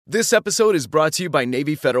This episode is brought to you by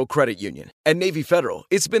Navy Federal Credit Union. At Navy Federal,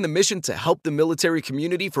 it's been the mission to help the military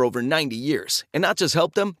community for over 90 years. And not just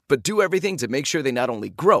help them, but do everything to make sure they not only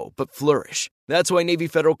grow, but flourish. That's why Navy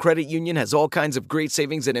Federal Credit Union has all kinds of great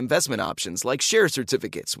savings and investment options like share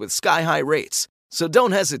certificates with sky-high rates. So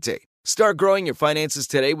don't hesitate. Start growing your finances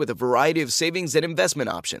today with a variety of savings and investment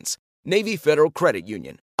options. Navy Federal Credit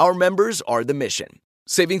Union. Our members are the mission.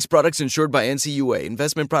 Savings products insured by NCUA.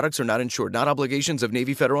 Investment products are not insured, not obligations of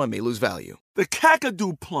Navy Federal and may lose value. The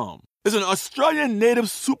Kakadu plum is an Australian native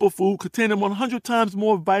superfood containing 100 times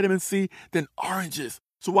more vitamin C than oranges.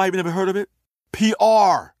 So why have you never heard of it?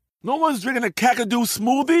 PR. No one's drinking a Kakadu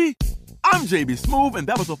smoothie? I'm JB Smoove, and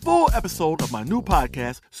that was a full episode of my new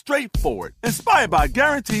podcast, Straightforward, inspired by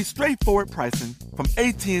guaranteed straightforward pricing from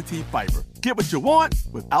AT&T Fiber. Get what you want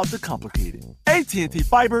without the complicated. AT&T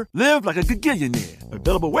Fiber, live like a gigillionaire.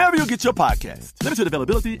 Available wherever you get your podcasts. Limited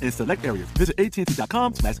availability in select areas. Visit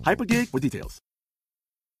AT&T.com/hypergig for details.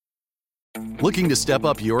 Looking to step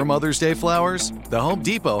up your Mother's Day flowers? The Home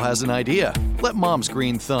Depot has an idea. Let Mom's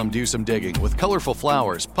green thumb do some digging with colorful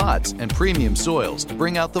flowers, pots, and premium soils to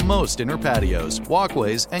bring out the most in her patios,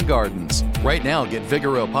 walkways, and gardens. Right now, get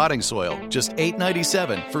Vigoro potting soil, just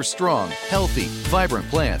 $8.97 for strong, healthy, vibrant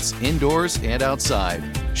plants indoors and outside.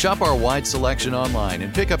 Shop our wide selection online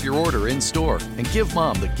and pick up your order in-store and give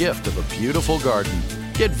Mom the gift of a beautiful garden.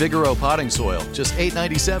 Get Vigoro potting soil, just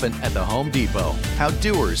 $8.97 at the Home Depot. How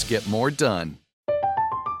doers get more done.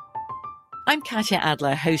 I'm Katya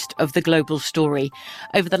Adler, host of The Global Story.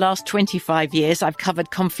 Over the last 25 years, I've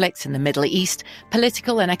covered conflicts in the Middle East,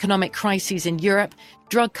 political and economic crises in Europe,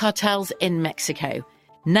 drug cartels in Mexico.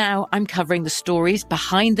 Now I'm covering the stories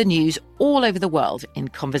behind the news all over the world in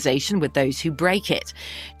conversation with those who break it.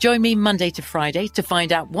 Join me Monday to Friday to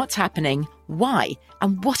find out what's happening, why,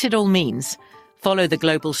 and what it all means. Follow The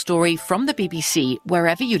Global Story from the BBC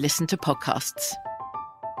wherever you listen to podcasts.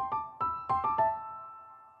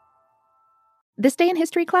 This Day in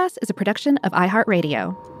History class is a production of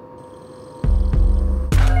iHeartRadio.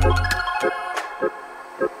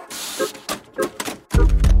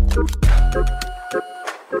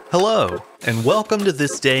 Hello, and welcome to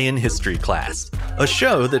This Day in History class, a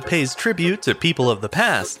show that pays tribute to people of the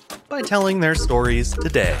past by telling their stories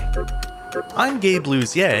today. I'm Gabe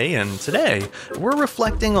Luzier, and today we're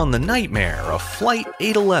reflecting on the nightmare of Flight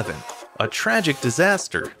 811, a tragic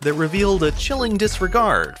disaster that revealed a chilling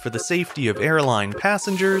disregard for the safety of airline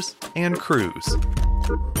passengers and crews.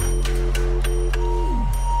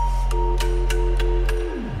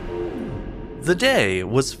 The day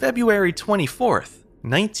was February 24th,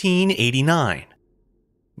 1989.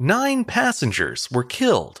 9 passengers were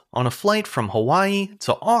killed on a flight from Hawaii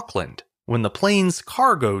to Auckland when the plane's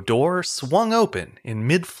cargo door swung open in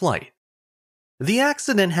mid-flight. The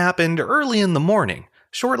accident happened early in the morning,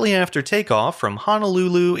 shortly after takeoff from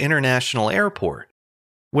Honolulu International Airport.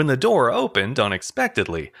 When the door opened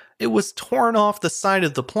unexpectedly, it was torn off the side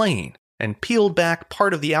of the plane and peeled back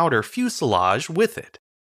part of the outer fuselage with it.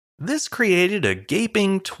 This created a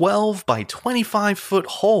gaping 12 by 25-foot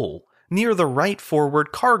hole near the right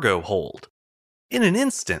forward cargo hold. In an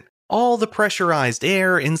instant, all the pressurized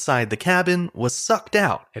air inside the cabin was sucked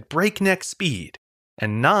out at breakneck speed,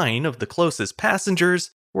 and 9 of the closest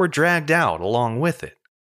passengers were dragged out along with it.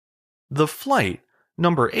 The flight,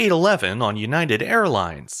 number 811 on United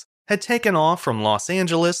Airlines, had taken off from Los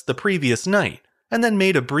Angeles the previous night and then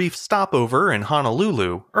made a brief stopover in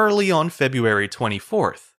Honolulu early on February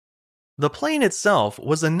 24th. The plane itself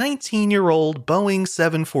was a 19-year-old Boeing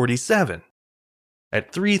 747.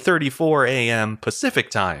 At 3:34 a.m. Pacific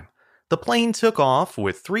Time, the plane took off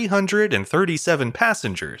with 337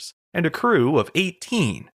 passengers and a crew of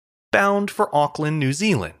 18, bound for Auckland, New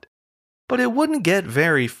Zealand. But it wouldn't get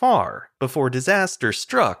very far before disaster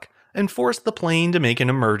struck and forced the plane to make an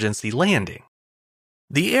emergency landing.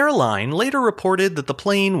 The airline later reported that the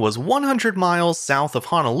plane was 100 miles south of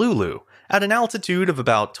Honolulu at an altitude of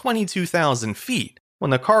about 22,000 feet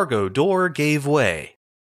when the cargo door gave way.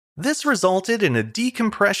 This resulted in a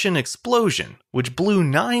decompression explosion which blew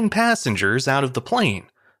 9 passengers out of the plane,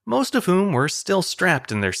 most of whom were still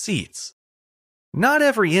strapped in their seats. Not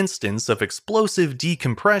every instance of explosive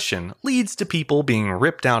decompression leads to people being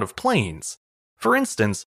ripped out of planes. For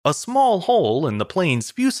instance, a small hole in the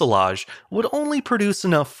plane's fuselage would only produce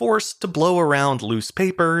enough force to blow around loose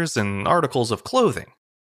papers and articles of clothing.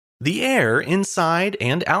 The air inside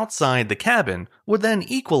and outside the cabin would then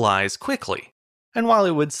equalize quickly, and while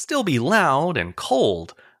it would still be loud and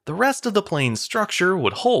cold, the rest of the plane's structure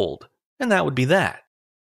would hold, and that would be that.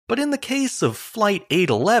 But in the case of Flight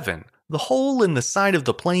 811, the hole in the side of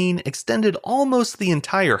the plane extended almost the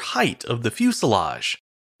entire height of the fuselage.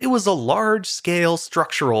 It was a large-scale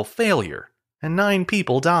structural failure, and 9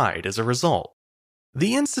 people died as a result.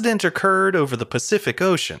 The incident occurred over the Pacific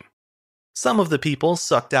Ocean. Some of the people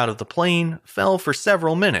sucked out of the plane fell for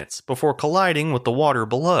several minutes before colliding with the water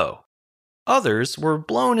below. Others were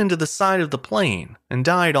blown into the side of the plane and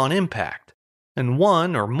died on impact, and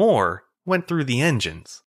 1 or more went through the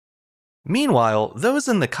engines. Meanwhile, those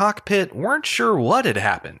in the cockpit weren't sure what had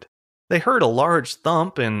happened. They heard a large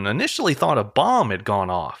thump and initially thought a bomb had gone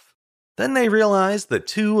off. Then they realized that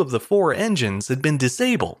 2 of the 4 engines had been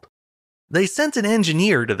disabled. They sent an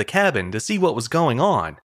engineer to the cabin to see what was going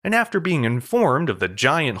on, and after being informed of the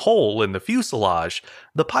giant hole in the fuselage,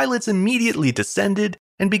 the pilots immediately descended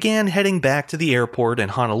and began heading back to the airport in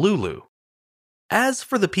Honolulu. As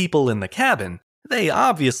for the people in the cabin, they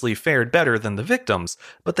obviously fared better than the victims,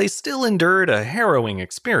 but they still endured a harrowing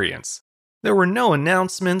experience. There were no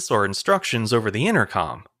announcements or instructions over the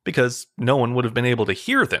intercom, because no one would have been able to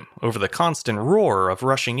hear them over the constant roar of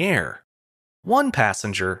rushing air. One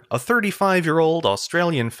passenger, a 35-year-old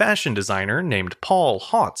Australian fashion designer named Paul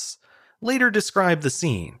Hotz, later described the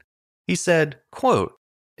scene. He said, quote,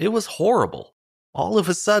 "It was horrible. All of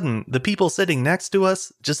a sudden, the people sitting next to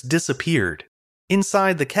us just disappeared.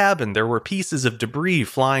 Inside the cabin, there were pieces of debris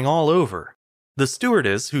flying all over. The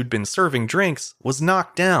stewardess who'd been serving drinks was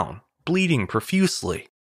knocked down, bleeding profusely.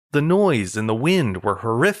 The noise and the wind were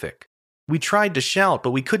horrific. We tried to shout,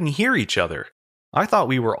 but we couldn't hear each other. I thought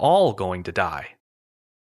we were all going to die."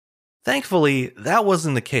 Thankfully, that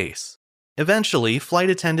wasn't the case. Eventually, flight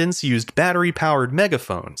attendants used battery-powered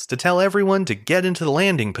megaphones to tell everyone to get into the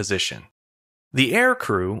landing position. The air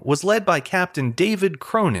crew was led by Captain David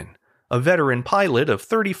Cronin, a veteran pilot of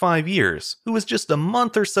 35 years who was just a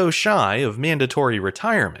month or so shy of mandatory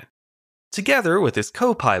retirement. Together with his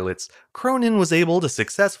co-pilots, Cronin was able to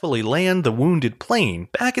successfully land the wounded plane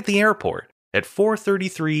back at the airport at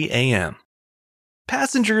 4:33 a.m.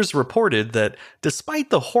 Passengers reported that,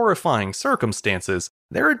 despite the horrifying circumstances,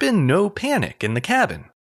 there had been no panic in the cabin.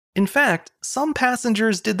 In fact, some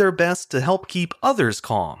passengers did their best to help keep others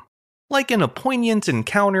calm, like in a poignant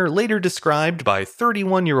encounter later described by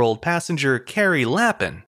 31-year-old passenger Carrie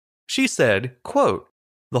Lappin. She said, quote,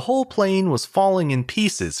 "The whole plane was falling in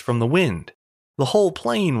pieces from the wind. The whole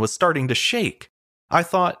plane was starting to shake. I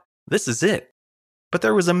thought, this is it. But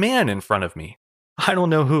there was a man in front of me. I don't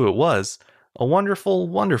know who it was. A wonderful,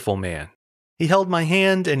 wonderful man. He held my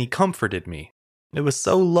hand and he comforted me. It was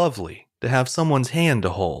so lovely to have someone's hand to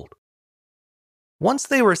hold." Once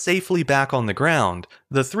they were safely back on the ground,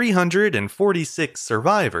 the 346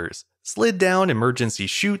 survivors slid down emergency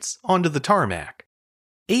chutes onto the tarmac.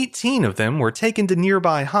 18 of them were taken to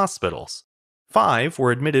nearby hospitals. 5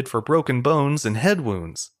 were admitted for broken bones and head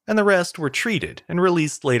wounds, and the rest were treated and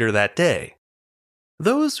released later that day.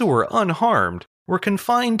 Those who were unharmed were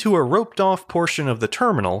confined to a roped-off portion of the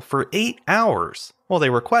terminal for 8 hours while they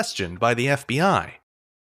were questioned by the FBI.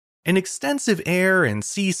 An extensive air and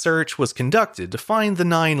sea search was conducted to find the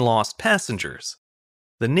 9 lost passengers.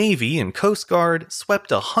 The Navy and Coast Guard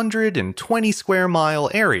swept a 120-square-mile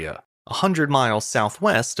area 100 miles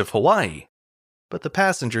southwest of Hawaii, but the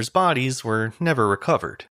passengers' bodies were never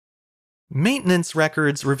recovered. Maintenance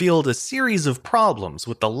records revealed a series of problems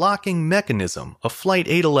with the locking mechanism of Flight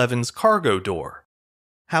 811's cargo door.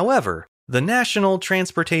 However, the National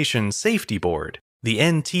Transportation Safety Board, the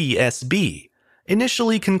NTSB,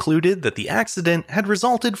 initially concluded that the accident had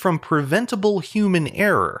resulted from preventable human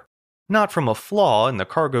error, not from a flaw in the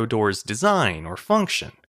cargo door's design or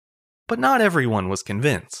function. But not everyone was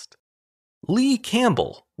convinced. Lee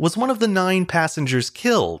Campbell was one of the 9 passengers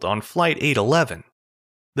killed on Flight 811.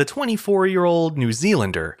 The 24-year-old New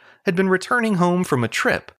Zealander had been returning home from a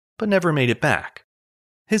trip, but never made it back.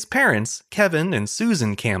 His parents, Kevin and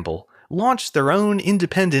Susan Campbell, launched their own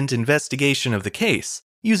independent investigation of the case,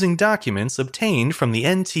 using documents obtained from the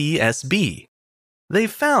NTSB. They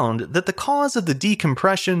found that the cause of the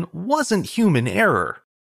decompression wasn't human error.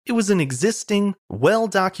 It was an existing,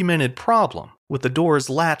 well-documented problem with the door's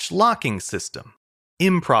latch locking system,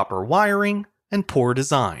 improper wiring, and poor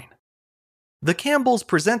design. The Campbells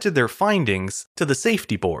presented their findings to the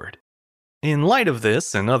safety board. In light of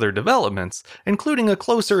this and other developments, including a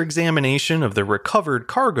closer examination of the recovered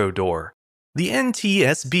cargo door, the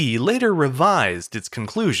NTSB later revised its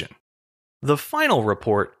conclusion. The final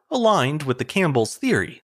report aligned with the Campbells'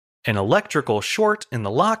 theory. An electrical short in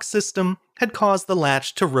the lock system had caused the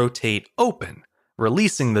latch to rotate open,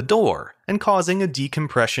 releasing the door and causing a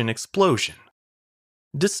decompression explosion.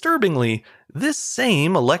 Disturbingly, this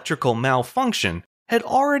same electrical malfunction had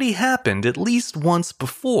already happened at least once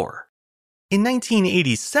before. In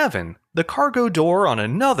 1987, the cargo door on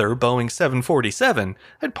another Boeing 747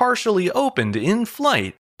 had partially opened in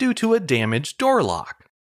flight due to a damaged door lock.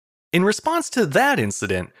 In response to that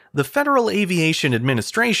incident, the Federal Aviation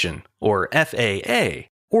Administration, or FAA,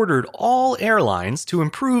 ordered all airlines to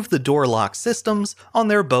improve the door lock systems on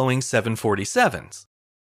their Boeing 747s.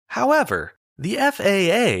 However, the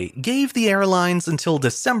FAA gave the airlines until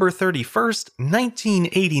December 31st,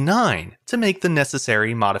 1989 to make the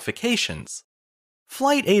necessary modifications.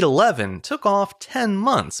 Flight 811 took off 10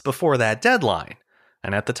 months before that deadline,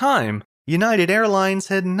 and at the time, United Airlines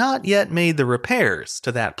had not yet made the repairs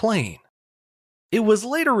to that plane. It was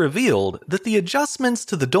later revealed that the adjustments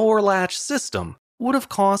to the door latch system would have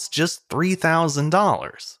cost just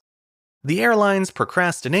 $3,000. The airline's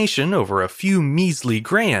procrastination over a few measly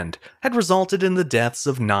grand had resulted in the deaths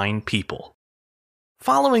of 9 people.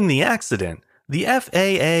 Following the accident, the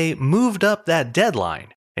FAA moved up that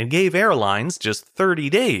deadline and gave airlines just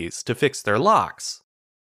 30 days to fix their locks.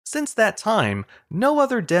 Since that time, no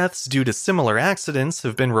other deaths due to similar accidents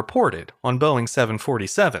have been reported on Boeing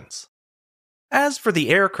 747s. As for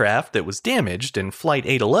the aircraft that was damaged in Flight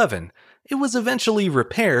 811, it was eventually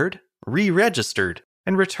repaired, re-registered,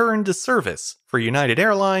 and returned to service for United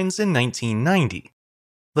Airlines in 1990.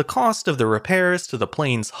 The cost of the repairs to the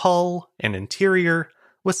plane's hull and interior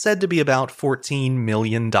was said to be about $14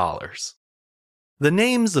 million. The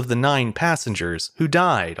names of the 9 passengers who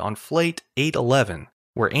died on Flight 811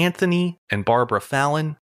 were Anthony and Barbara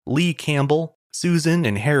Fallon, Lee Campbell, Susan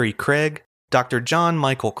and Harry Craig, Dr. John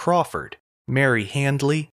Michael Crawford, Mary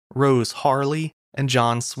Handley, Rose Harley, and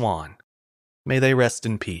John Swan. May they rest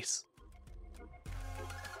in peace.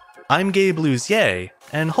 I'm Gabe Luzier,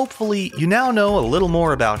 and hopefully you now know a little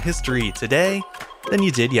more about history today than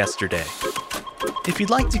you did yesterday. If you'd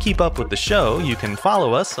like to keep up with the show, you can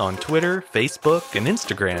follow us on Twitter, Facebook, and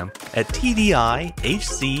Instagram at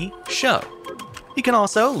TDIHC Show. You can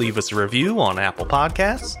also leave us a review on Apple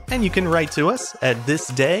Podcasts, and you can write to us at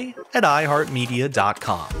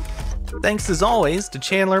thisday@iheartmedia.com. Thanks as always to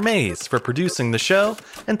Chandler Mays for producing the show,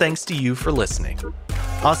 and thanks to you for listening.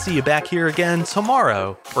 I'll see you back here again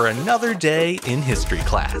tomorrow for another day in history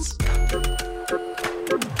class.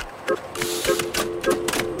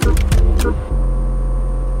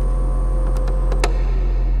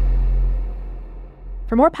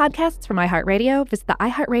 For more podcasts from iHeartRadio, visit the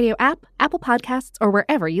iHeartRadio app, Apple Podcasts, or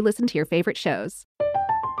wherever you listen to your favorite shows.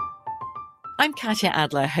 I'm Katya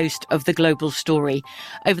Adler, host of The Global Story.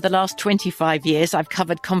 Over the last 25 years, I've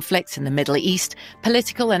covered conflicts in the Middle East,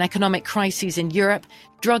 political and economic crises in Europe,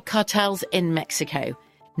 drug cartels in Mexico.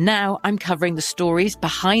 Now I'm covering the stories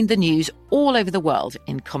behind the news all over the world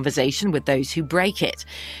in conversation with those who break it.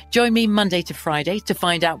 Join me Monday to Friday to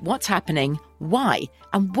find out what's happening, why,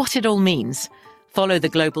 and what it all means. Follow The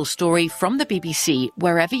Global Story from the BBC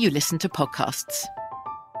wherever you listen to podcasts.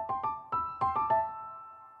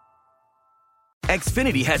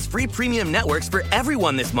 Xfinity has free premium networks for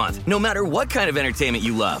everyone this month, no matter what kind of entertainment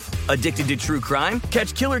you love. Addicted to true crime?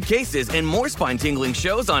 Catch killer cases and more spine-tingling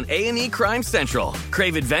shows on A&E Crime Central.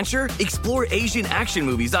 Crave adventure? Explore Asian action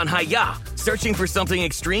movies on Hi-YAH. Searching for something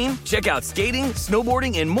extreme? Check out skating,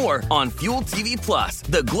 snowboarding, and more on Fuel TV Plus,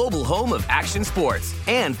 the global home of action sports.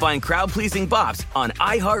 And find crowd-pleasing bops on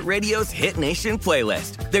iHeartRadio's Hit Nation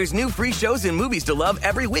playlist. There's new free shows and movies to love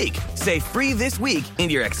every week. Say free this week in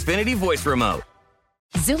your Xfinity voice remote.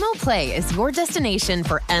 Xumo Play is your destination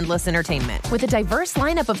for endless entertainment. With a diverse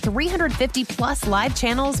lineup of 350-plus live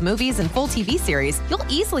channels, movies, and full TV series, you'll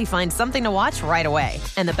easily find something to watch right away.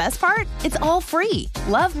 And the best part? It's all free.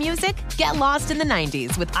 Love music? Get lost in the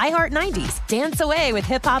 90s with iHeart 90s, dance away with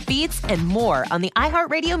hip-hop beats, and more on the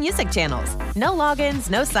iHeartRadio music channels. No logins,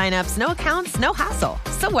 no signups, no accounts, no hassle.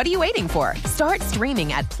 So what are you waiting for? Start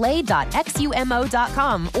streaming at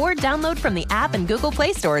play.xumo.com or download from the app and Google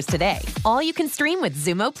Play stores today. All you can stream with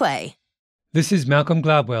Xumo Play. This is Malcolm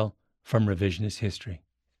Gladwell from Revisionist History.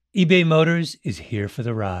 eBay Motors is here for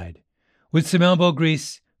the ride. With some elbow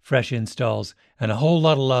grease, fresh installs, and a whole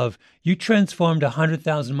lot of love, you transformed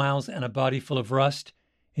 100,000 miles and a body full of rust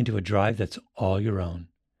into a drive that's all your own.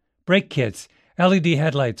 Brake kits, LED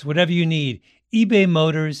headlights, whatever you need, eBay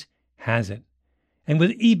Motors has it. And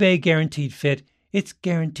with eBay Guaranteed Fit, it's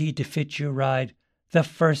guaranteed to fit your ride the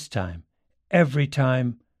first time, every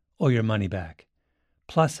time, or your money back.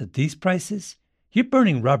 Plus, at these prices, you're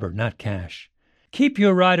burning rubber, not cash. Keep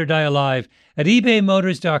your ride or die alive at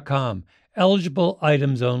ebaymotors.com. Eligible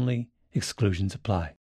items only. Exclusions apply.